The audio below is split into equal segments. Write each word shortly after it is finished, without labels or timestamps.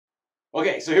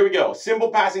Okay, so here we go.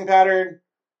 Simple passing pattern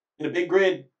in a big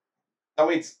grid. That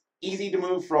way it's easy to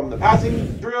move from the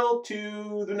passing drill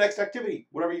to the next activity,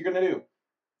 whatever you're going to do.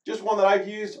 Just one that I've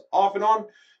used off and on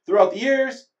throughout the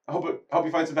years. I hope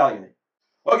you find some value in it.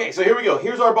 Okay, so here we go.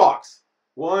 Here's our box.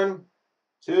 1,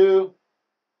 2,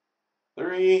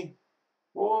 3,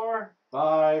 4,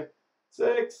 5,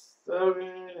 6,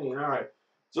 7, 8. All right.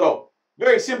 So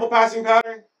very simple passing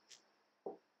pattern.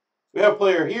 We have a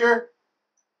player here,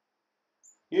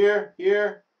 here,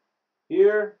 here,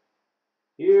 here,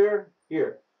 here,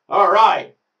 here. All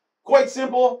right. Quite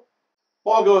simple.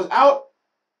 Ball goes out,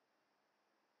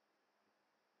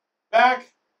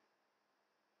 back,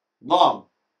 long.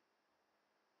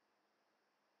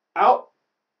 Out,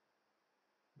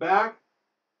 back,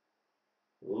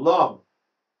 long.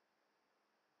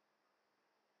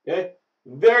 Okay.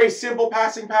 Very simple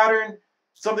passing pattern.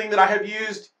 Something that I have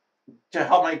used to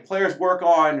help my players work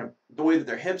on the way that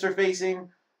their hips are facing,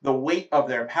 the weight of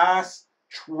their pass.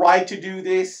 Try to do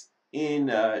this in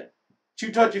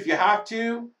 2-touch if you have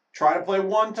to. Try to play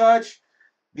 1-touch.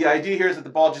 The idea here is that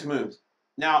the ball just moves.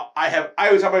 Now, I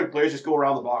always have my players just go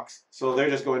around the box. So they're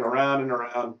just going around and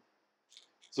around.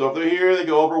 So if they're here, they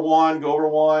go over 1,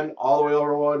 all the way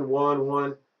over 1, 1,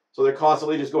 1. So they're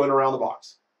constantly just going around the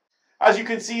box. As you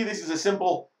can see, this is a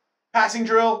simple passing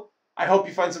drill. I hope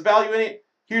you find some value in it.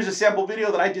 Here's a sample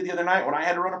video that I did the other night when I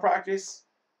had to run a practice.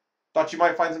 Thought you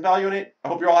might find some value in it. I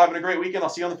hope you're all having a great weekend. I'll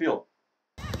see you on the field.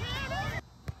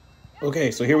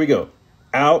 Okay, so here we go.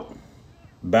 Out,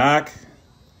 back,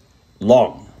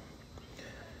 long.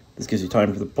 This gives you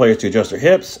time for the players to adjust their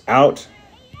hips. Out,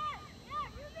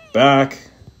 back,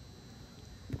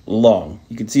 long.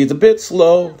 You can see it's a bit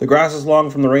slow. The grass is long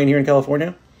from the rain here in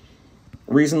California.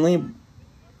 Recently,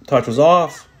 touch was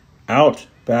off. Out,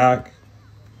 back,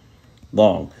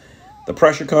 long. The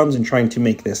pressure comes in trying to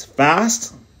make this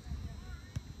fast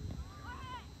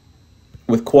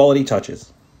with quality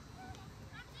touches.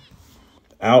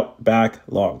 Out, back,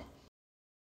 long.